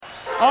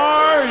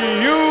Are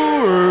you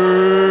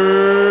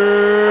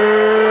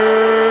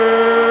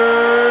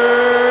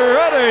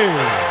ready?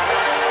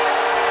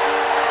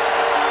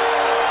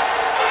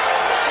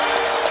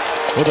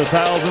 For the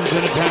thousands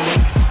in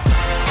attendance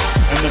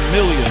and the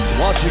millions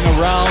watching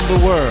around the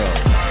world.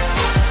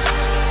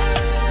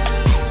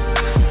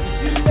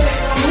 You think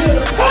I'm here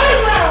to play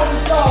around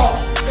with y'all?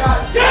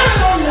 God damn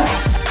it, I'm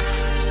not.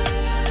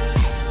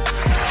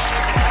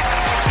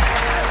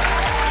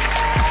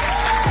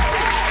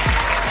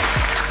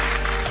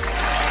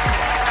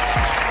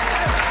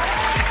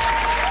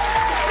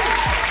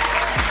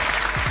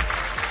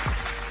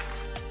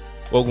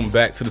 Welcome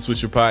back to the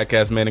Swisher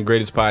Podcast, man, the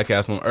greatest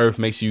podcast on earth.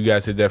 Make sure you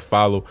guys hit that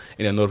follow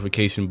and that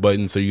notification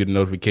button so you get a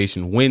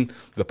notification when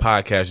the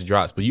podcast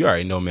drops. But you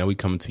already know, man, we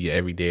coming to you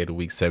every day of the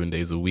week, 7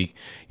 days a week.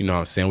 You know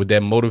what I'm saying? With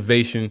that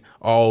motivation,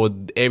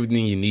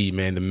 everything you need,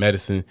 man, the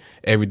medicine,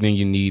 everything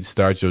you need to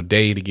start your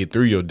day, to get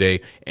through your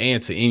day,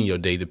 and to end your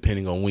day,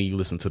 depending on when you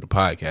listen to the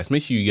podcast.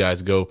 Make sure you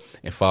guys go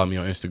and follow me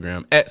on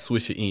Instagram at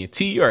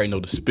SwisherENT. You already know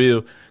the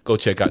spiel. Go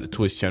check out the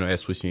Twitch channel at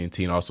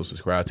SwisherENT and also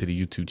subscribe to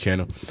the YouTube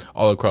channel.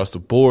 All across the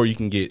board, you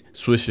can get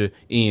Swisher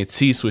ENT,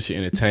 Swisher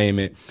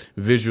Entertainment,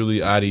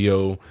 visually,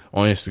 audio,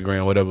 on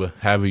Instagram, whatever,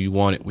 however you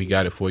want it, we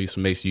got it for you. So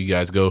make sure you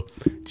guys go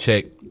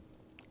check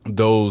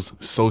those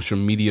social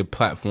media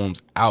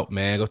platforms out,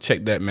 man. Go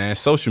check that, man.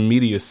 Social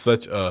media is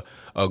such a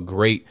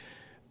great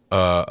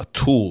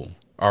tool.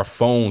 Our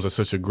phones are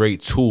such a great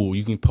tool.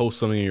 You can post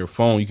something on your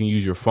phone. You can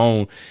use your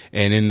phone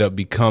and end up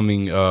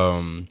becoming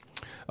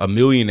a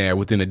millionaire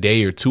within a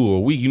day or two or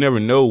a week. You never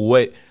know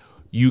what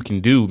you can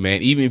do,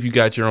 man. Even if you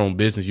got your own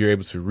business, you're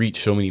able to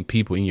reach so many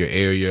people in your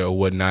area or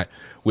whatnot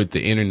with the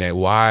internet.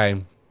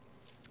 Was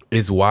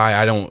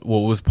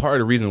part of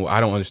the reason why I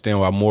don't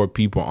understand why more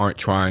people aren't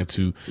trying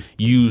to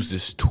use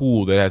this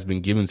tool that has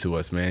been given to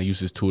us, man. Use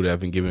this tool that has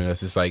been given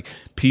us. It's like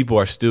people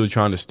are still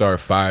trying to start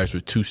fires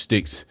with two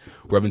sticks,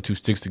 rubbing two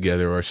sticks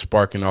together or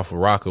sparking off a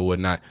rock or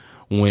whatnot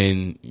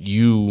when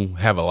you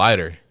have a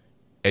lighter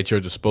at your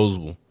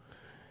disposal.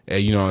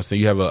 You know what I'm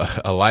saying? You have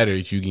a lighter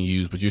that you can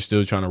use, but you're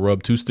still trying to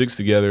rub two sticks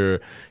together or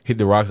hit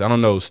the rocks. I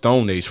don't know,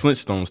 Stone Age,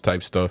 Flintstones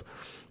type stuff.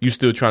 You're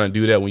still trying to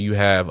do that when you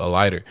have a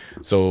lighter.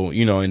 So,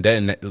 you know, and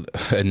that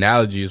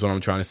analogy is what I'm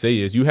trying to say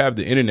is you have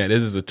the internet.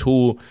 This is a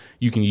tool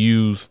you can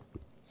use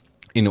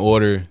in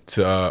order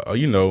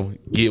to,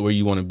 get where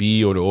you want to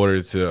be or in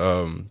order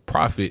to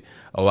profit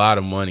a lot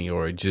of money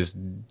or just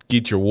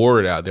get your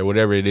word out there,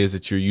 whatever it is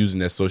that you're using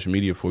that social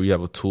media for. You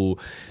have a tool.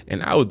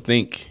 And I would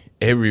think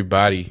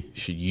everybody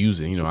should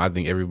use it. You know, I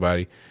think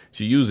everybody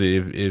should use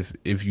it.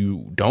 If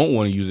you don't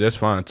want to use it, that's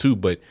fine too.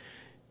 But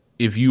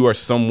if you are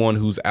someone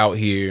who's out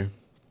here,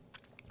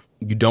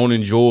 you don't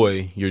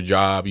enjoy your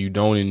job, you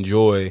don't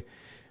enjoy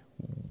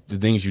the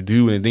things you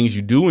do, and the things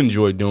you do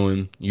enjoy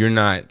doing, you're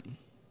not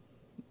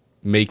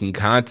making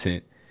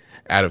content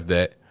out of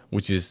that,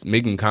 which is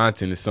making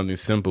content is something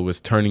simple as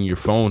turning your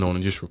phone on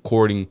and just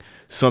recording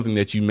something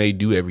that you may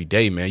do every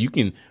day, man. You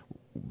can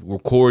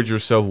record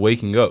yourself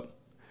waking up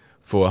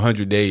for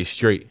 100 days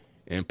straight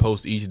and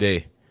post each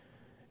day.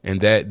 And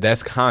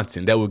that's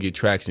content that will get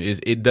traction.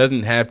 It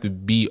doesn't have to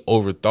be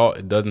overthought.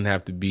 It doesn't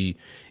have to be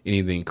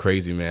anything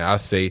crazy, man. I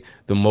say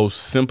the most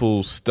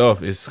simple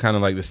stuff is kind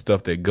of like the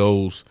stuff that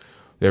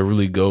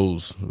really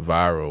goes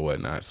viral or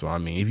whatnot. So I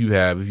mean, if you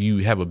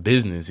have a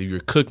business, if you're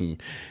cooking,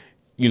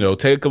 you know,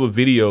 take a couple of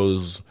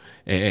videos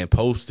and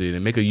post it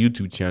and make a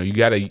YouTube channel. You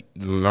got to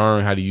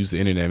learn how to use the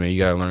internet, man. You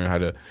got to learn how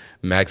to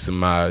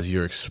maximize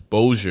your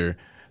exposure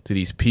to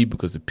these people,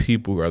 because the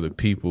people are the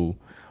people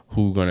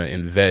who are going to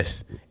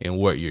invest in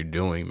what you're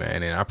doing,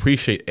 man. And I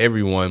appreciate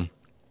everyone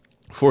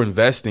for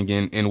investing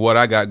in what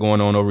I got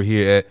going on over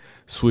here at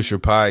Swisher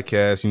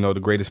Podcast, you know,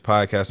 the greatest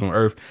podcast on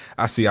earth.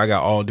 I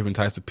got all different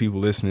types of people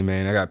listening,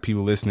 man. I got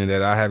people listening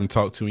that I haven't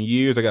talked to in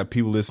years. I got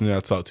people listening that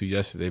I talked to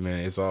yesterday,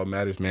 man. It's all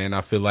matters, man.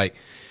 I feel like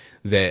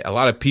that a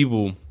lot of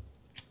people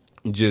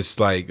just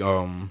like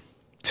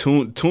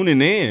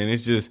tuning in.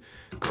 It's just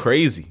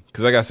crazy.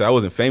 Because like I said, I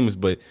wasn't famous,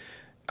 but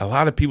a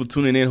lot of people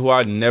tuning in who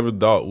I never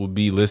thought would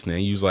be listening.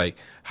 And you was like,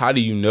 how do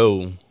you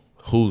know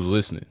who's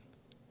listening?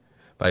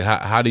 Like,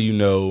 how do you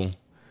know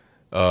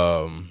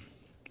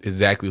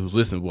exactly who's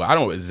listening? Well, I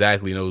don't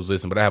exactly know who's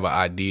listening, but I have an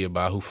idea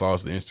about who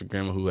follows the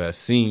Instagram or who has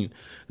seen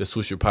the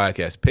Swisher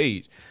Podcast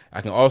page.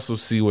 I can also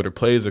see where the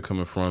plays are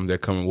coming from.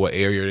 What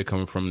area they're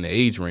coming from in the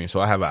age range.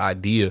 So I have an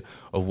idea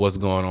of what's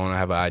going on. I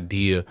have an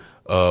idea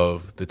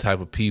of the type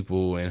of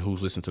people and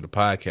who's listening to the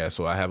podcast.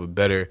 So I have a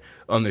better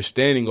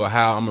understanding of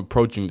how I'm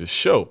approaching the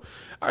show.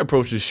 I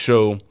approach this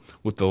show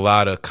with a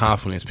lot of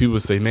confidence. People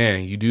say,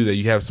 man, you do that.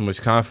 You have so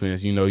much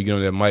confidence. You know, you get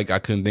on that mic. I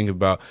couldn't think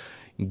about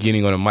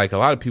getting on a mic. A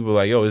lot of people are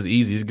like, yo, it's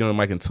easy. Just get on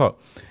the mic and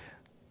talk.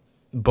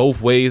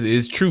 Both ways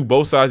is true.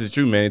 Both sides is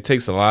true, man. It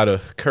takes a lot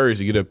of courage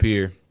to get up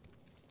here,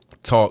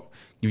 talk,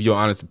 give your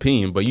honest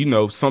opinion. But, you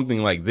know,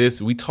 something like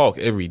this, we talk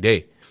every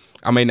day.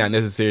 I may not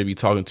necessarily be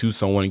talking to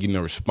someone and getting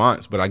a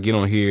response, but I get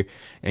on here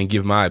and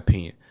give my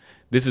opinion.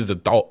 This is a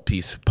thought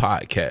piece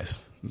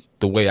podcast,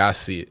 the way I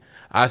see it.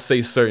 I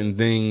say certain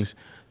things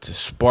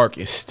spark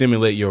and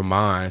stimulate your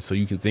mind so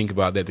you can think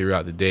about that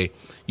throughout the day.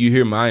 You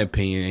hear my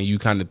opinion and you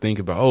kind of think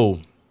about, oh,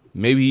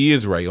 maybe he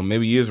is right, or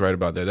maybe he is right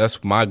about that.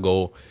 That's my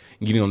goal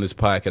getting on this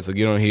podcast. I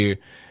get on here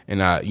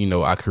and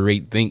I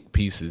create think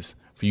pieces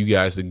for you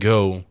guys to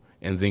go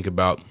and think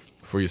about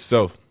for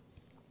yourself.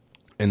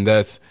 And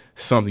that's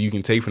something you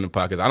can take from the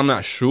podcast. I'm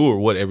not sure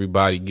what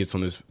everybody gets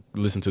on this,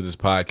 listen to this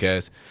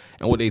podcast,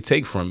 and what they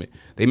take from it.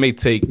 They may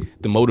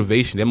take the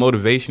motivation. Their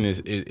motivation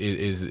is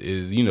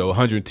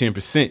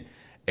 110%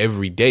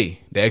 every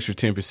day. The extra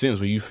 10% is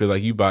when you feel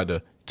like you about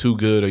to too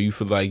good, or you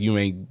feel like you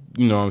ain't,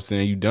 you know what I'm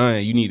saying, you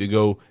done. You need to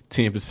go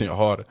 10%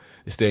 harder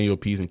to stay on your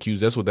P's and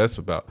Q's. That's what that's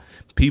about.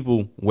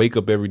 People wake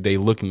up every day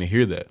looking to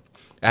hear that.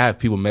 I have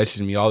people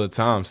messaging me all the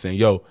time saying,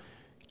 yo,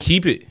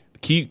 keep it.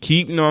 Keep,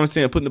 you know what I'm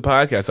saying, putting the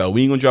podcast out.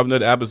 We ain't gonna drop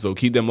another episode.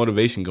 Keep that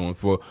motivation going.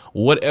 For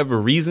whatever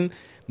reason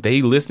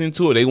they listening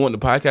to it, they want the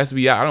podcast to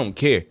be out. I don't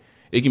care.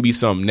 It can be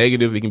something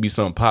negative. It can be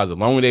something positive.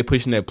 As long as they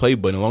pushing that play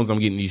button, as long as I'm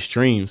getting these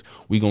streams,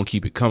 we gonna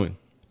keep it coming.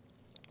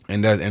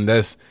 And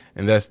that's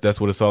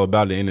what it's all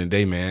about at the end of the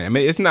day, man. I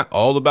mean, it's not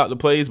all about the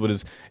plays,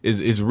 but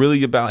it's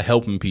really about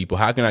helping people.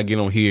 How can I get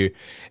on here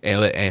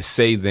and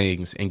say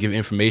things and give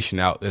information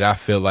out that I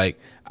feel like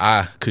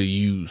I could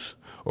use,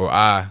 or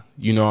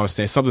you know what I'm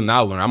saying, something I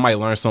learned. I might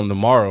learn something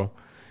tomorrow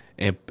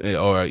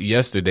or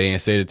yesterday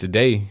and say it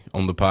today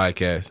on the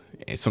podcast.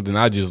 It's something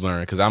I just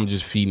learned because I'm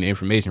just feeding the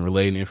information,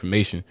 relaying the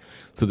information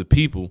to the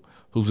people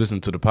who's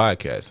listening to the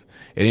podcast.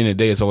 At the end of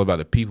the day, it's all about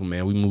the people,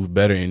 man. We move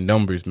better in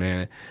numbers,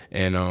 man.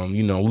 And,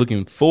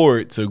 looking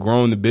forward to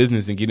growing the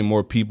business and getting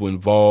more people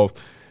involved.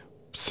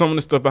 Some of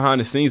the stuff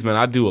behind the scenes, man,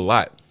 I do a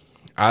lot,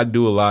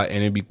 and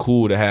it'd be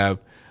cool to have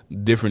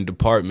different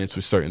departments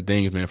for certain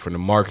things, man, for the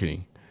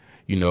marketing,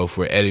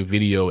 for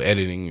video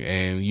editing,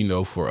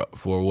 and, for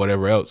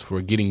whatever else,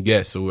 for getting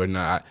guests or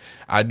whatnot.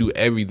 I do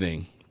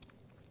everything.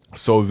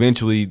 So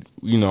eventually,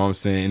 you know what I'm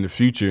saying, in the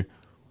future,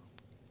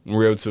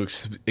 we're able to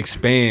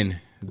expand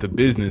the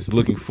business,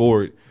 looking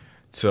forward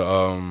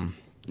to,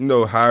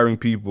 hiring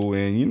people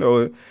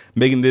and,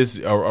 making this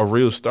a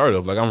real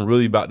startup. Like, I'm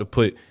really about to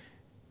put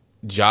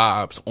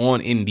jobs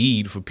on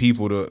Indeed for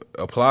people to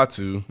apply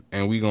to,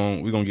 and we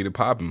gonna get it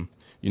popping.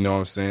 You know what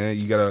I'm saying?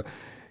 You gotta,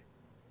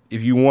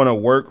 if you want to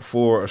work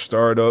for a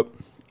startup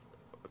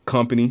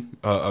company,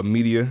 a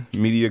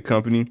media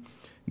company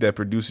that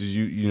produces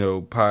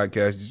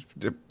podcasts,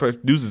 that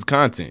produces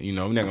content. We're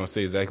not gonna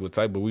say exactly what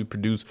type, but we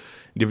produce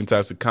different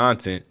types of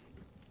content,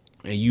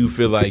 and you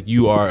feel like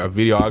you are a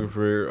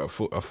videographer,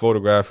 a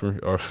photographer,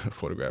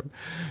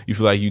 you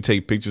feel like you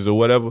take pictures or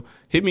whatever,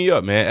 hit me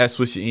up, man, at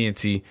Swisher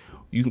ENT.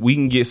 We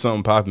can get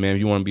something popping, man.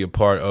 If you want to be a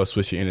part of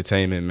Swisher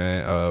Entertainment,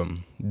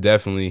 man,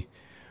 definitely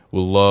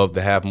would love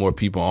to have more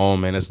people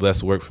on, man. It's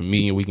less work for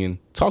me, and we can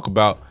talk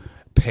about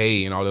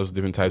pay and all those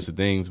different types of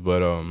things, but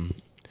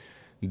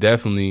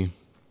definitely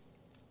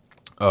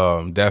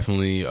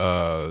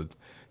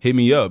hit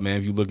me up, man,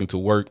 if you're looking to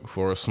work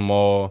for a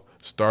small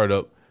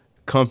startup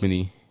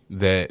company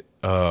that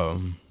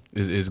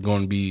is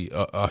going to be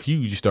a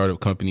huge startup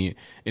company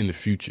in the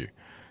future.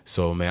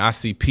 So, man, I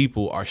see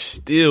people are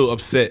still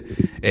upset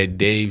at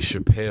Dave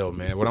Chappelle,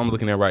 man. What I'm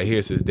looking at right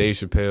here says Dave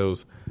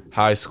Chappelle's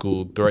high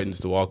school threatens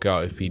to walk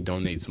out if he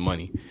donates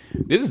money.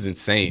 This is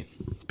insane.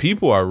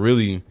 People are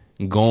really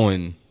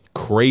going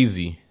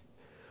crazy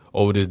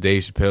over this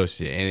Dave Chappelle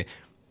shit, and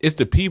it's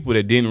the people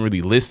that didn't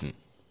really listen.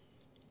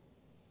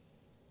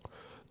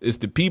 It's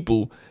the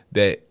people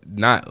that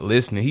not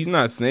listening. He's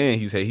not saying,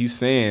 he's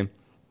saying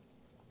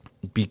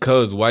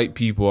because white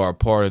people are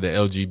part of the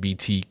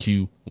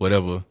LGBTQ,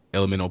 whatever,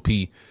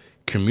 LMNOP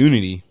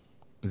community,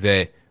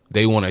 that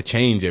they want to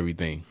change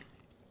everything.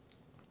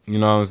 You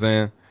know what I'm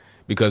saying?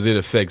 Because it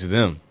affects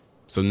them.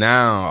 So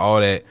now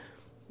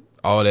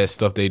all that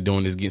stuff they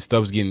doing is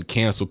stuff's getting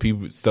canceled.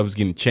 Stuff's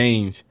getting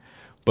changed.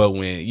 But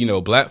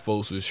when, black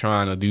folks was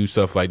trying to do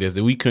stuff like this,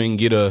 that we couldn't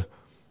get a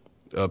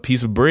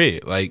piece of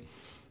bread. Like,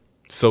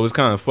 so it's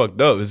kind of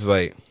fucked up. It's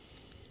like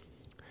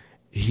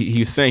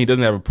he's saying he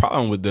doesn't have a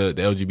problem with the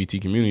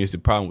LGBT community. It's the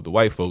problem with the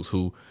white folks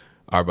who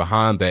are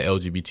behind that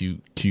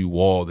LGBTQ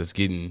wall that's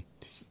getting,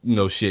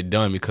 shit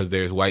done because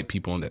there's white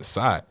people on that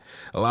side.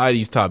 A lot of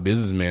these top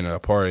businessmen are a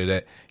part of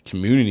that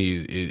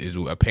community is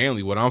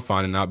apparently what I'm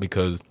finding out,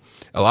 because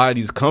a lot of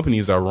these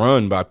companies are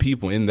run by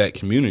people in that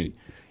community.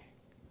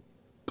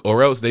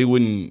 Or else it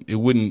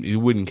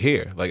wouldn't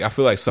care. Like, I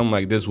feel like something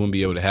like this wouldn't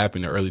be able to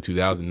happen in the early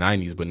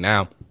 2090s, but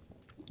now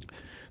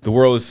the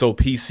world is so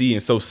PC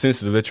and so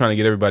sensitive. They're trying to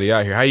get everybody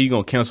out here. How are you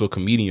going to cancel a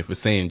comedian for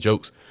saying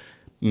jokes?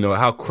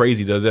 How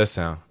crazy does that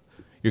sound?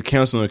 You're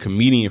canceling a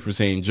comedian for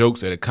saying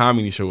jokes at a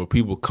comedy show where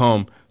people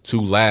come to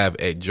laugh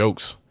at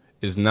jokes.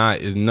 It's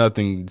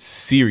nothing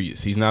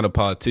serious. He's not a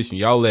politician.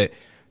 Y'all let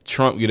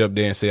Trump get up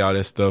there and say all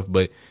that stuff,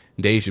 but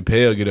Dave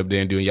Chappelle get up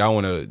there and do it. Y'all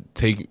want to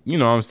take,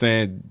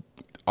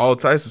 all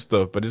types of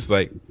stuff. But it's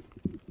like,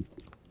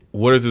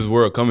 what is this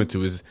world coming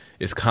to?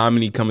 Is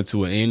comedy coming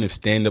to an end? If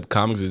stand-up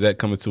comics, is that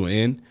coming to an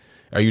end?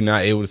 Are you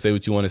not able to say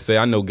what you want to say?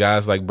 I know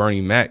guys like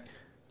Bernie Mac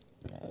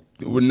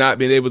would not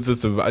been able to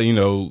survive,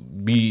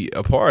 be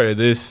a part of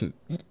this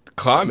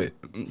climate.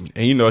 And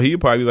you know, he'd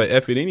probably be like,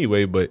 F it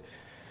anyway, but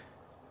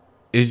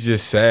it's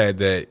just sad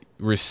that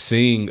we're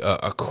seeing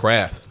a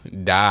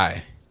craft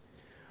die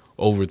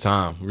over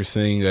time. We're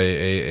seeing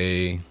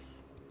a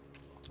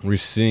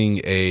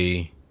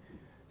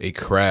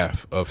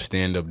craft of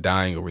stand up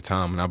dying over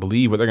time, and I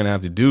believe what they're gonna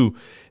have to do,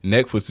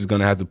 Netflix is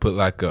gonna have to put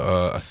like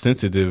a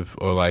sensitive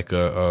or like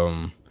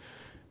a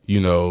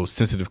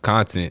sensitive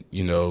content.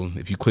 You know,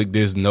 if you click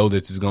this, know that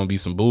it's gonna be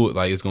some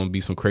like it's gonna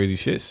be some crazy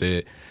shit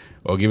said,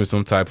 or give it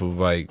some type of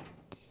like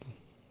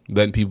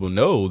letting people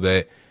know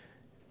that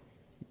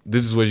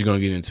this is what you're gonna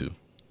get into.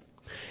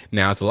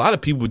 Now, it's a lot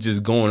of people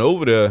just going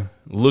over there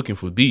looking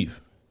for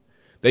beef.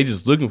 They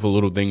just looking for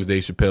little things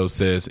Dave Chappelle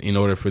says in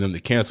order for them to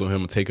cancel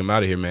him and take him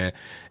out of here, man.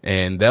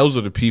 And those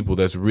are the people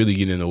that's really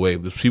getting in the way.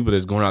 There's people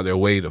that's going out their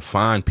way to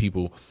find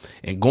people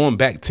and going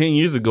back 10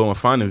 years ago and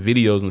finding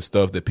videos and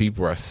stuff that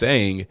people are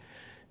saying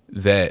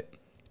that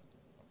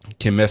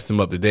can mess them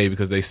up today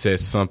because they said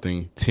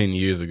something 10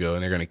 years ago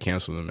and they're going to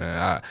cancel them,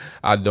 man.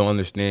 I don't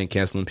understand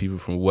canceling people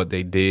from what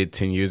they did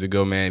 10 years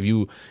ago,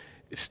 man.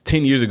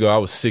 10 years ago, I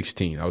was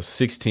 16.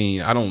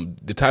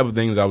 The type of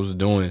things I was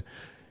doing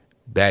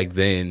back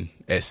then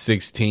at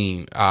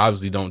 16, I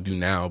obviously don't do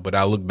now, but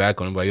I look back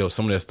on it like, yo,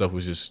 some of that stuff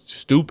was just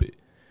stupid.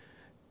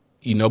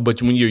 You know,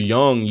 but when you're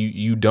young,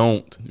 you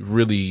don't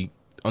really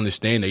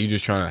understand that. You're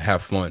just trying to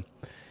have fun.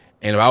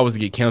 And if I was to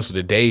get canceled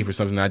today for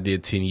something I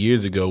did 10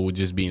 years ago, it would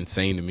just be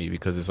insane to me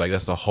because it's like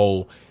that's a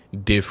whole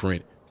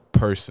different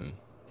person.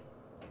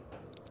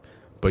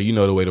 But you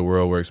know the way the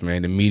world works,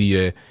 man. The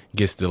media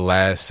gets the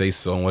last say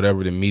so, and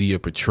whatever the media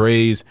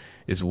portrays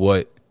is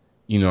what,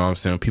 you know what I'm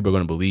saying, people are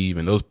going to believe.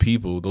 And those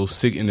people, those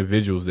sick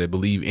individuals that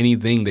believe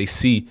anything they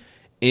see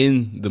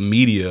in the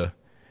media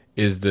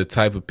is the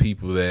type of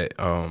people that,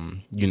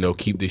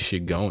 keep this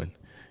shit going.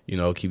 You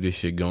know, keep this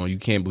shit going. You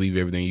can't believe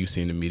everything you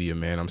see in the media,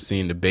 man. I'm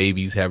seeing the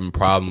babies having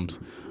problems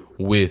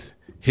with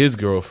his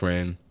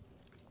girlfriend,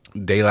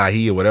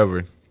 Delahi or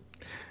whatever,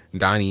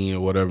 Donnie or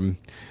whatever.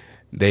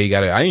 I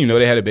didn't even know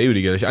they had a baby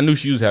together. I knew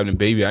she was having a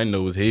baby. I didn't know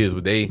it was his,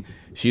 but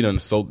she done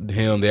assaulted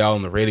him. They all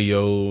on the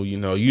radio.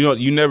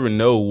 You never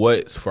know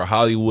what's for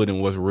Hollywood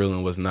and what's real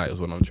and what's not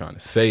is what I'm trying to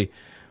say.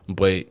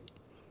 But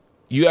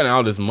you got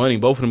all this money.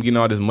 Both of them getting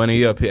all this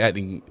money up here,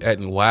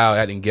 acting wild,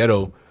 acting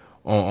ghetto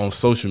on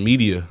social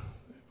media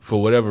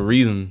for whatever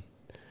reason.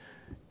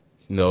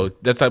 You know,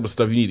 that type of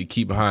stuff you need to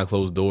keep behind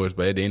closed doors.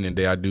 But at the end of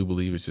the day, I do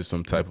believe it's just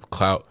some type of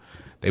clout.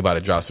 They about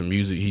to drop some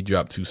music. He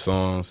dropped 2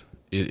 songs.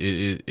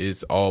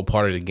 It's all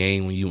part of the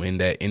game when you in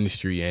that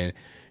industry, and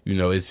you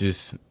know it's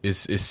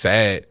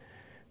sad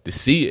to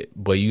see it,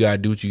 but you gotta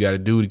do what you gotta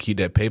do to keep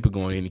that paper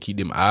going and to keep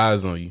them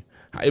eyes on you.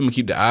 I even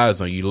keep the eyes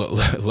on you.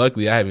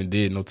 Luckily, I haven't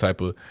did no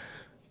type of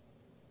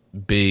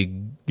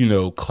big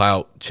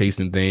clout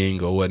chasing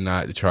thing or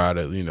whatnot to try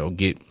to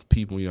get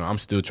people. I'm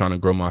still trying to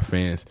grow my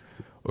fans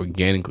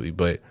organically,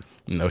 but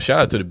shout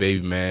out to the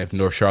baby, man,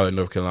 from Charlotte,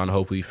 North Carolina.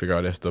 Hopefully, he figure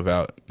all that stuff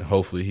out.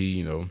 Hopefully,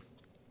 he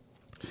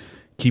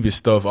keep his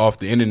stuff off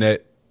the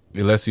internet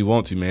unless he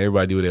want to, man.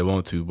 Everybody do what they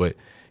want to, but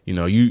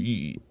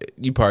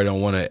you probably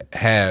don't want to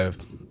have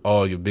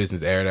all your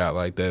business aired out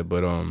like that.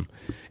 But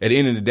at the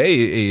end of the day,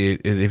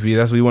 if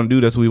that's what you want to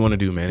do, that's what we want to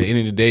do, man. At the end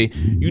of the day,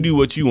 you do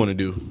what you want to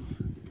do.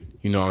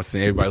 You know what I'm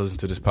saying? Everybody listen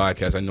to this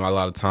podcast. I know a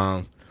lot of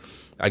times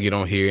I get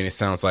on here and it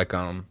sounds like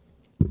I'm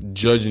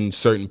judging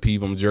certain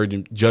people. I'm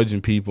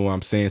judging people.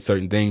 I'm saying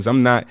certain things.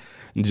 I'm not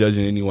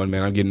judging anyone,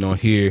 man. I'm getting on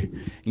here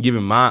and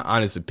giving my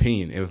honest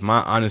opinion. If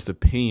my honest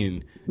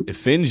opinion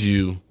offends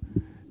you,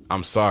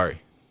 I'm sorry.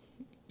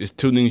 There's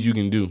 2 things you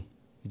can do.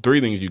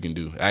 3 things you can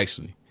do,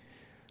 actually.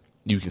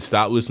 You can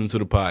stop listening to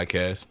the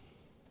podcast.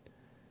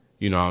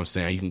 You know what I'm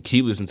saying? You can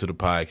keep listening to the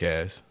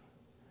podcast.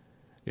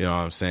 You know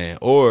what I'm saying?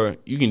 Or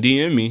you can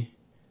DM me.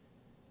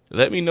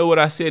 Let me know what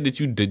I said that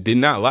you did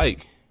not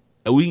like.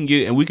 And we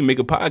can make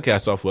a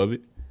podcast off of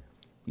it.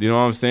 You know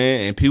what I'm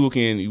saying? And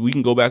we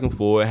can go back and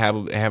forth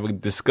and have a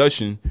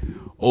discussion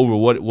over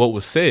what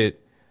was said,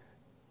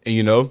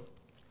 and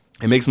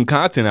and make some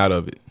content out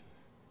of it.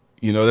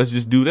 Let's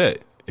just do that.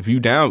 If you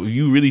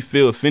really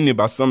feel offended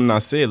by something I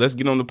said, let's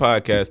get on the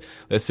podcast.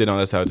 Let's sit down.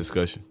 Let's have a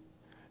discussion.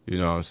 You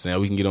know what I'm saying?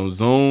 We can get on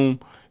Zoom.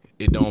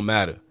 It don't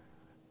matter.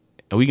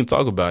 And we can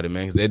talk about it,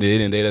 man, because at the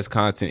end of the day, that's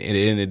content. At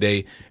the end of the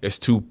day, it's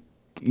two.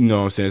 You know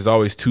what I'm saying? There's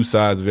always 2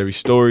 sides of every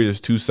story.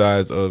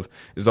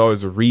 There's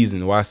always a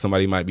reason why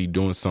somebody might be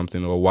doing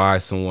something or why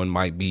someone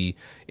might be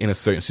in a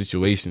certain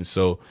situation.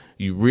 So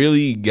you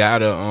really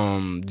gotta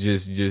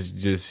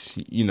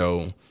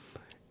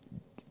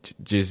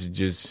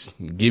just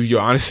give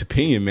your honest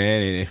opinion,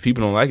 man. And if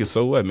people don't like it,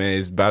 so what, man?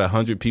 It's about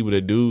 100 people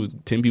that do,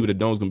 10 people that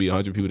don't. It's gonna be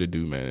 100 people that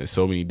do, man. There's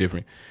so many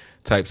different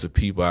types of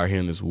people out here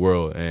in this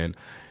world, and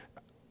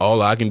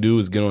all I can do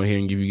is get on here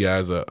and give you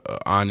guys a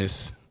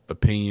honest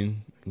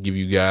opinion. Give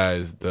you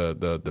guys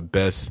the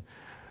best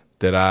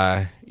that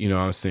I,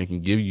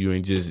 can give you,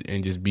 and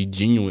just be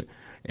genuine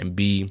and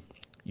be,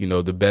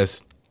 the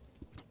best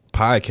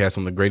podcast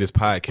on the greatest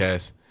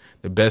podcast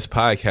the best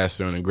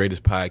podcaster and the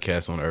greatest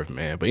podcast on earth,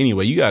 man. But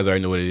anyway, you guys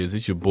already know what it is.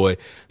 It's your boy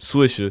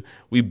Swisher.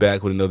 We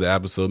back with another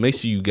episode. Make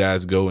sure you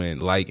guys go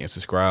and like and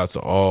subscribe to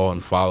all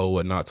and follow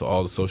whatnot to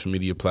all the social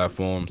media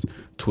platforms,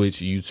 Twitch,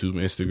 YouTube,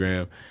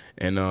 Instagram.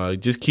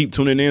 And just keep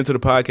tuning in to the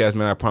podcast,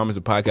 man. I promise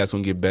the podcast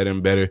will get better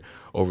and better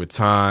over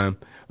time.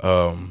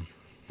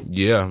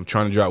 Yeah, I'm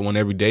trying to drop one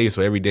every day.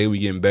 So every day we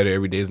getting better.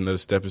 Every day is another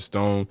stepping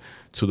stone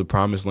to the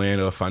promised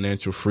land of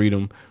financial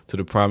freedom, to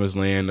the promised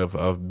land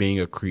of being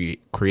a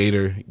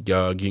creator,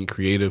 getting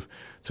creative,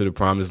 to the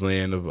promised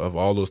land of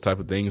all those type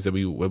of things that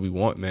we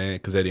want, man.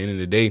 Because at the end of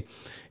the day,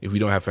 if we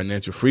don't have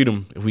financial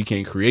freedom, if we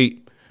can't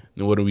create,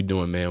 then what are we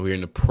doing, man? We're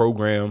in the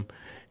program,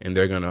 and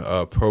they're going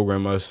to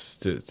program us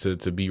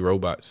to be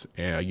robots.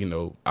 And,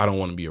 I don't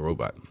want to be a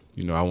robot.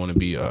 I want to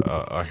be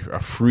a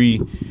free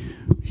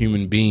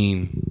human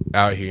being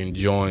out here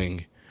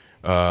enjoying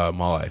my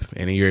life.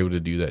 And you're able to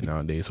do that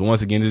nowadays. So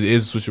once again, this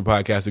is Swisher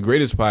Podcast, the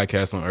greatest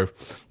podcast on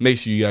earth. Make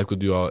sure you guys go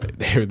do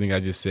everything I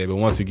just said. But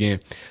once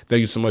again, thank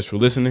you so much for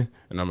listening,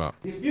 and I'm out.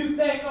 If you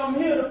think I'm